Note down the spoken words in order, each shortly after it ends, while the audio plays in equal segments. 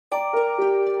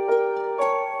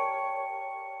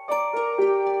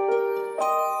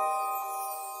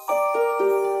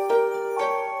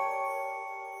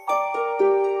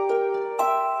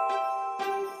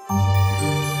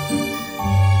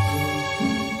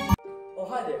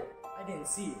Hi there, I didn't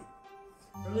see you.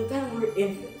 From the time we're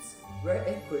infants, we're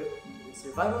equipped with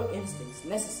survival instincts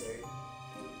necessary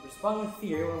to respond with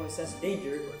fear when we sense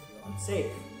danger or feel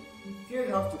unsafe. Fear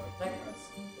helps to protect us,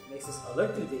 it makes us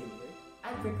alert to danger,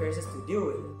 and prepares us to deal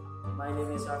with it. My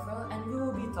name is Rafael, and we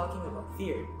will be talking about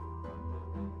fear.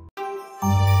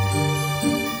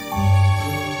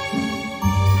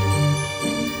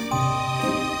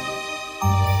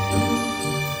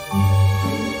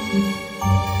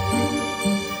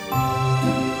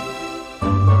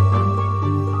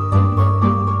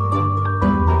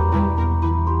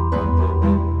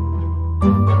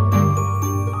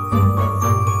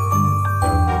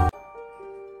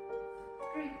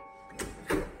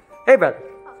 Hey brother.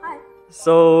 Oh, hi.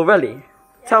 So really,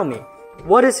 tell me,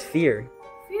 what is fear?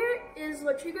 Fear is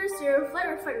what triggers your flight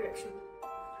or fight reaction.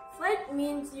 Flight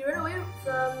means you run away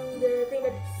from the thing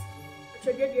that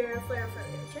triggered your flight or fight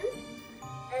reaction.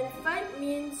 And fight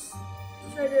means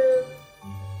you try to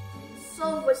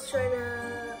solve what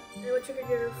triggered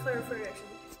your flight or fight reaction.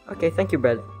 Okay, thank you,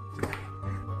 brother.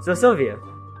 So Sylvia,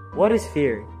 what is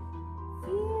fear?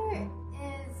 Fear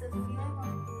is a feeling of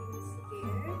being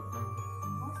scared.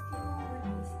 Most people would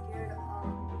be scared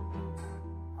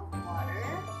of water,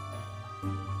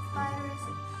 spiders,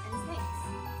 and snakes.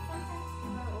 Sometimes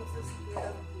people are also scared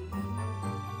of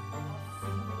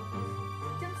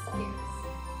jump scares.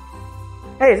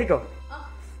 Hey Zico. Oh.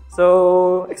 So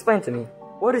explain to me,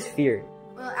 what is fear?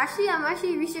 Well, I'm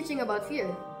actually researching about fear.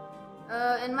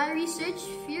 In my research,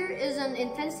 fear is an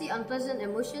intensely unpleasant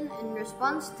emotion in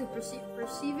response to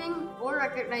perceiving or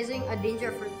recognizing a danger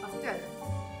of threat.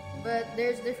 But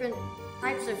there's different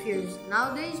types of fears.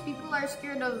 Nowadays, people are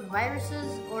scared of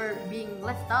viruses or being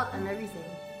left out and everything.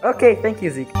 Okay, thank you,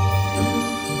 Zeke.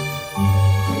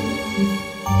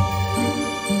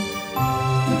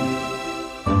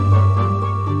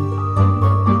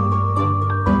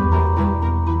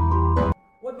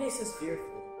 What makes us fearful?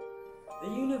 The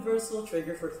universal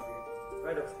trigger for fear is the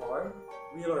threat of harm,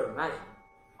 real or imagined.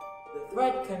 The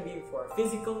threat can be for our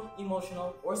physical,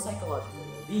 emotional, or psychological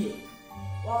well-being.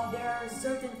 While there are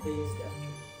certain things that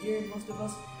trigger fear in most of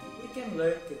us, we can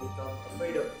learn to become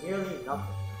afraid of nearly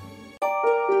nothing.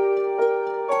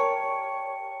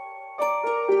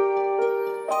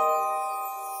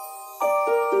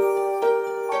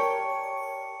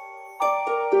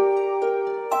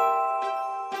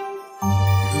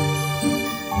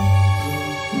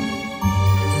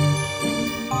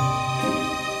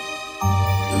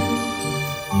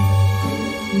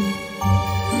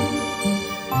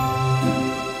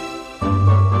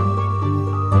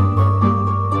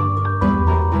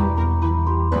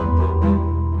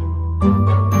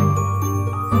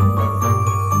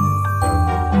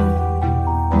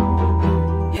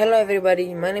 Hello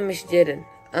everybody, my name is Jaden.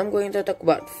 I'm going to talk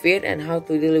about fear and how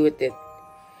to deal with it.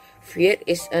 Fear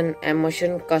is an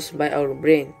emotion caused by our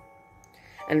brain.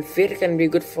 And fear can be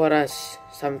good for us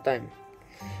sometimes,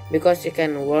 because it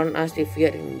can warn us if we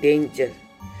are in danger.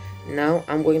 Now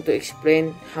I'm going to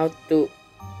explain how to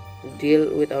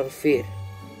deal with our fear.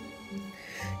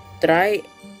 Try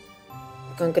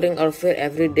conquering our fear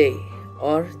every day,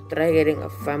 or try getting a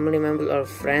family member or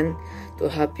friend to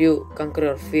help you conquer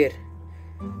your fear.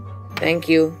 Thank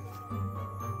you.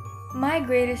 My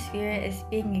greatest fear is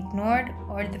being ignored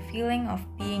or the feeling of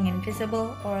being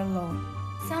invisible or alone.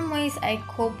 Some ways I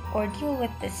cope or deal with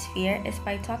this fear is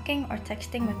by talking or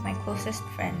texting with my closest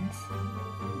friends.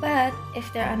 But if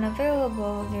they're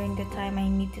unavailable during the time I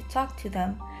need to talk to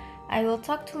them, I will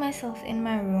talk to myself in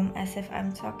my room as if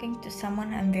I'm talking to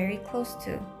someone I'm very close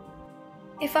to.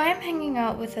 If I am hanging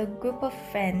out with a group of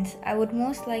friends, I would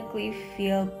most likely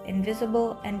feel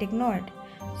invisible and ignored.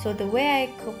 So the way I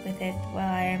cope with it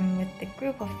while I am with the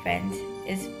group of friends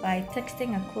is by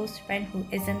texting a close friend who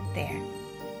isn't there.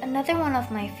 Another one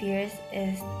of my fears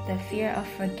is the fear of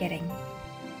forgetting.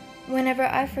 Whenever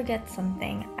I forget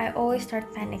something, I always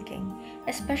start panicking,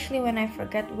 especially when I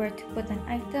forget where to put an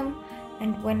item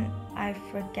and when I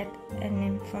forget an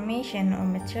information or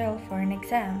material for an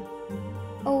exam.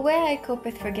 A way I cope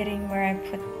with forgetting where I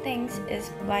put things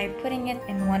is by putting it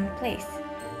in one place,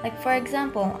 like for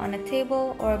example on a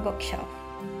table or a bookshelf.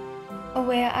 A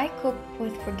way I cope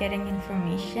with forgetting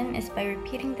information is by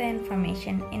repeating the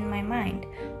information in my mind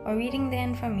or reading the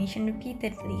information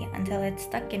repeatedly until it's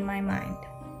stuck in my mind.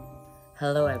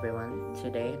 Hello everyone,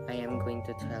 today I am going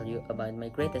to tell you about my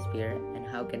greatest fear and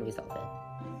how can we solve it.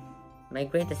 My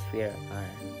greatest fear are,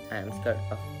 I am scared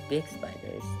of big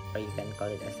spiders, or you can call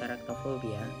it as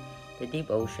arachnophobia, the deep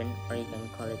ocean, or you can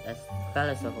call it as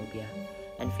thalassophobia,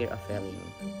 and fear of failing,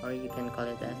 or you can call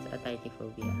it as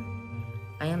atychiphobia.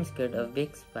 I am scared of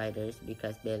big spiders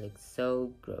because they look so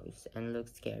gross and look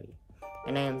scary.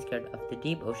 And I am scared of the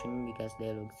deep ocean because they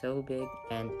look so big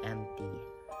and empty.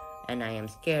 And I am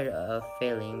scared of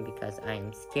failing because I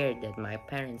am scared that my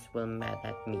parents will mad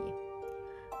at me.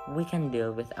 We can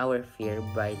deal with our fear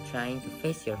by trying to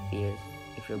face your fears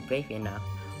if you're brave enough,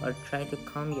 or try to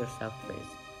calm yourself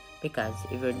first. Because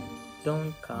if you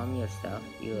don't calm yourself,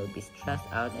 you will be stressed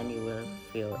out and you will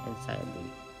feel anxiety.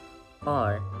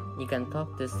 Or you can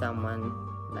talk to someone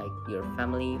like your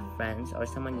family, friends, or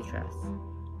someone you trust.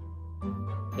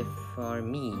 If for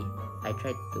me, I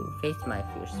try to face my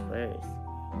fears first.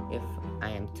 If I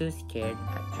am too scared,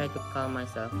 I try to calm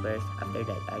myself first. After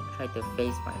that, I try to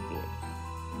face my fears.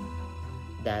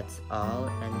 That's all,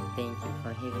 and thank you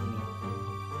for hearing me.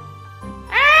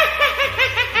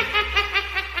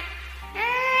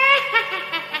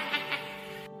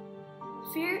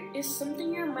 Fear is something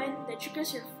in your mind that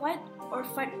triggers your flight or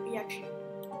fight reaction.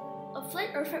 A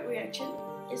flight or fight reaction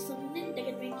is something that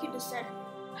can make you decide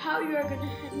how you are going to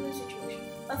handle a situation.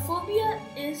 A phobia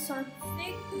is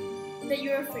something that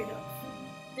you're afraid of.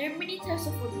 There are many types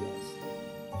of phobias.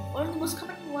 One of the most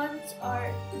common ones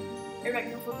are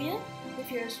arachnophobia, the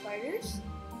fear of spiders,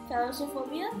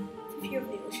 thalassophobia, the fear of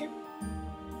the ocean,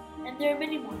 and there are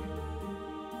many more.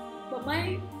 But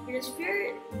my greatest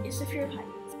fear is the fear of heights.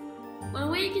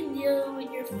 One way you can deal with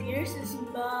your fears is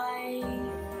by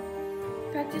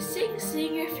practicing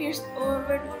seeing your fears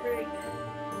over and over again.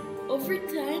 Over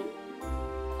time,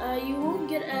 you won't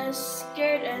get as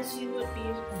scared as you would be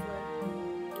before.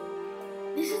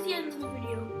 This is the end of the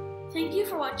video. Thank you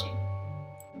for watching.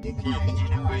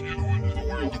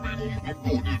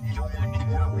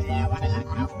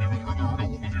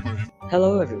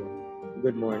 Hello everyone.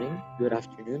 Good morning, good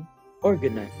afternoon, or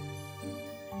good night.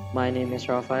 My name is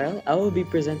Rafael. I will be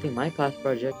presenting my class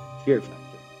project, Fear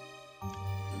Factor.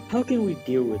 How can we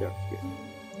deal with our fear?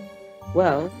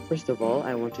 Well, first of all,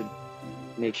 I want to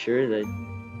make sure that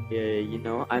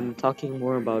I'm talking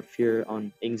more about fear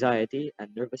on anxiety and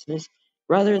nervousness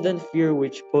rather than fear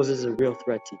which poses a real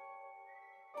threat to you.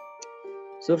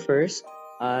 So first,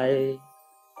 I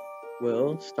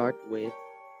will start with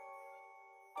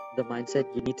the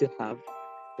mindset you need to have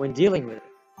when dealing with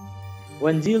it.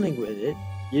 When dealing with it,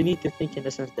 you need to think in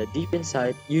the sense that deep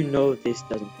inside, you know this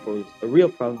doesn't pose a real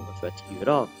problem or threat to you at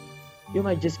all. You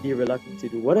might just be reluctant to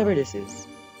do whatever this is.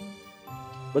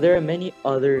 But there are many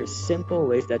other simple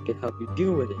ways that can help you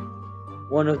deal with it.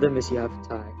 One of them is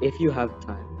if you have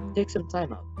time, take some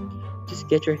time out. Just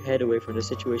get your head away from the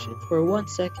situation for 1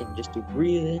 second just to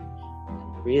breathe in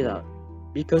and breathe out.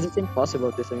 Because it's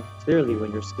impossible to think clearly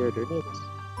when you're scared or nervous.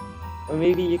 Or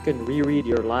maybe you can reread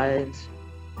your lines,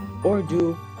 or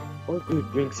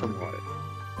drink some water.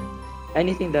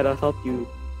 Anything that'll help you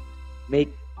make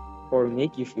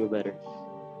you feel better.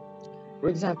 For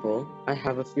example, I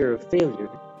have a fear of failure,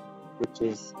 which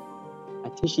is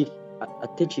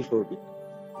atychiphobia.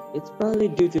 It's probably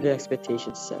due to the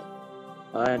expectations set.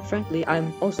 And frankly,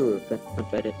 I'm also a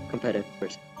competitive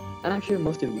person, and I'm sure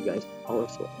most of you guys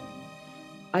also are.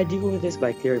 I deal with this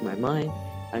by clearing my mind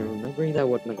and remembering that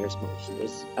what matters most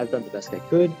is I've done the best I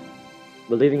could,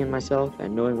 believing in myself,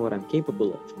 and knowing what I'm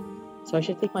capable of. So I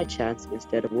should take my chance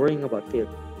instead of worrying about failure.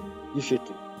 You should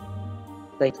too.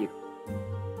 Thank you.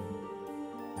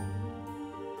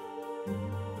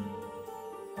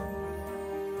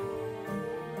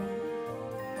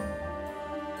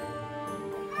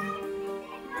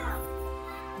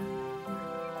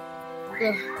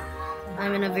 Ugh,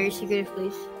 I'm in a very secretive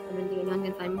place. I don't think anyone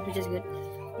can find me, which is good.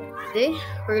 Today,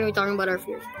 we're going to be talking about our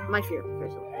fears. My fear,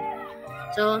 first of all.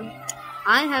 So,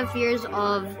 I have fears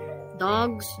of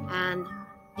dogs and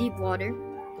deep water.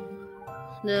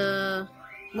 The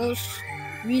most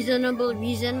reasonable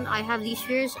reason I have these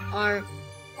fears are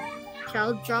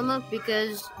child trauma,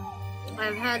 because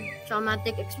I've had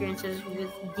traumatic experiences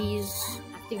with these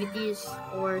activities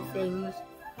or things.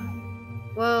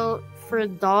 Well, for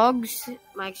dogs,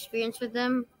 my experience with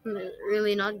them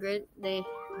really not great. They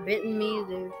bitten me,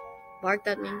 they barked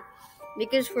at me.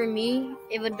 Because for me,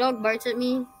 if a dog barks at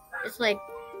me, it's like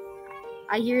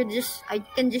I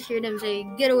can just hear them say,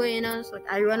 "Get away," so like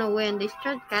I run away and they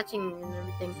start catching me and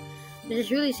everything. It's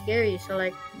just really scary. So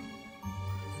like,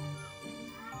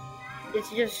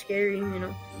 it's just scary,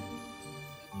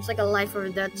 It's like a life or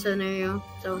death scenario.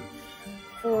 So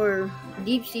for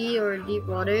deep sea or deep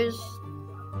waters,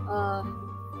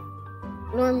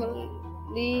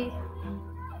 normally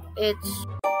it's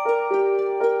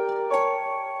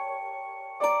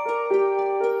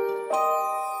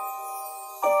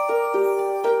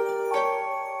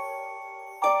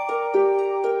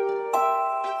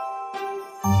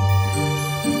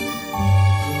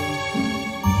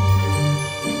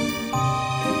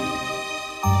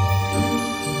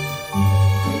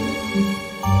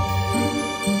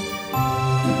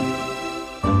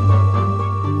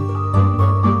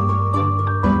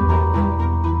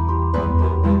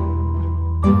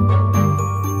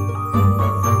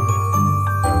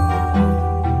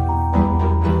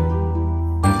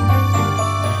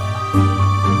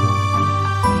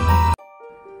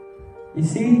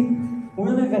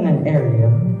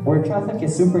where traffic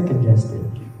is super congested.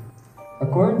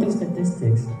 According to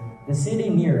statistics, the city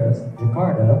near us,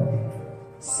 Jakarta,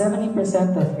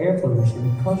 70% of air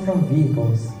pollution comes from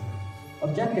vehicles.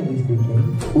 Objectively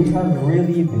speaking, we have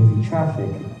really busy traffic.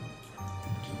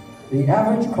 The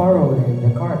average car owner in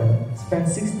Jakarta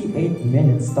spends 68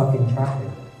 minutes stuck in traffic,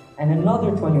 and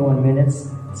another 21 minutes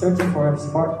searching for a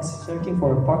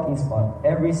parking spot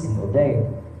every single day.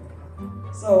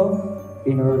 So,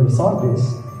 in order to solve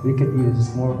this, we could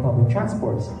use more public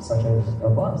transports, such as a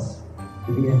bus,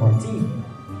 the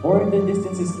MRT, or if the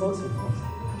distance is close enough,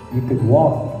 you could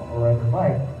walk or ride a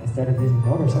bike instead of using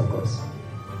motorcycles.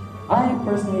 I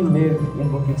personally live in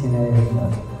Bukit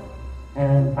Area,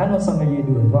 and I know some of you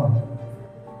do as well.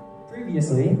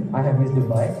 Previously, I have used a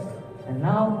bike, and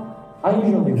now I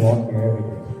usually walk here every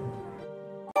day.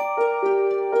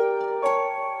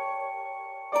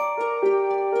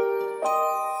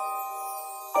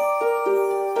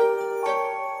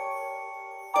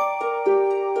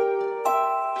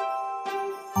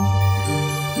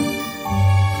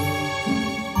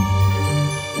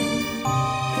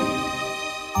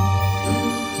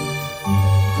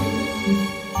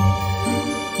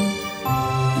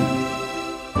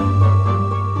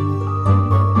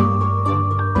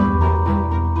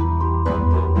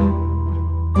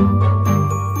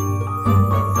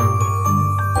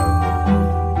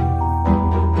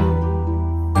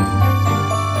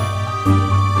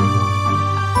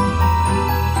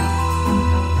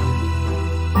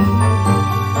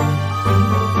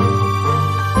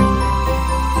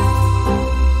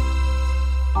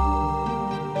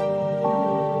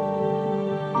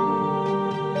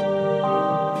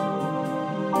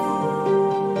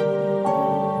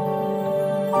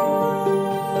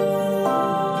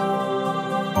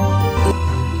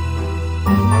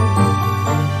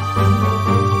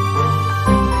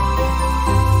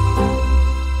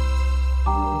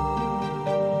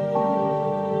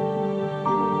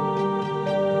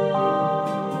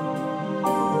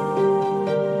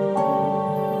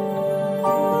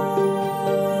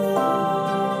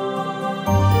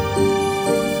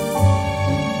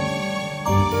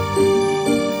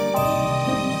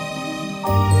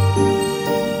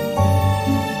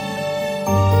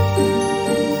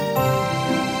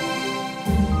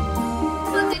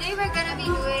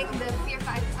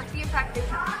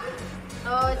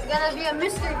 It's gonna be a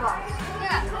mystery box.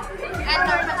 Yeah.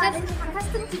 And our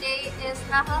contestant today is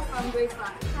Rahel from grade 5.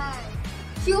 Hi.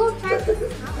 She will try to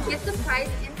get the prize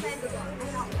inside the box.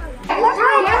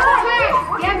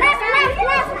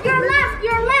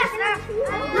 Your left.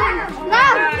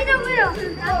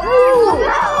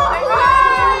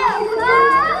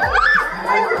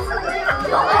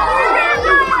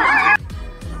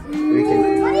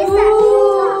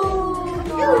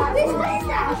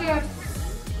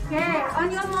 Okay, on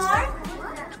your mark,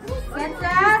 get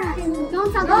set,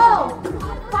 don't go!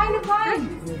 Find a point!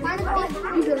 Find a point!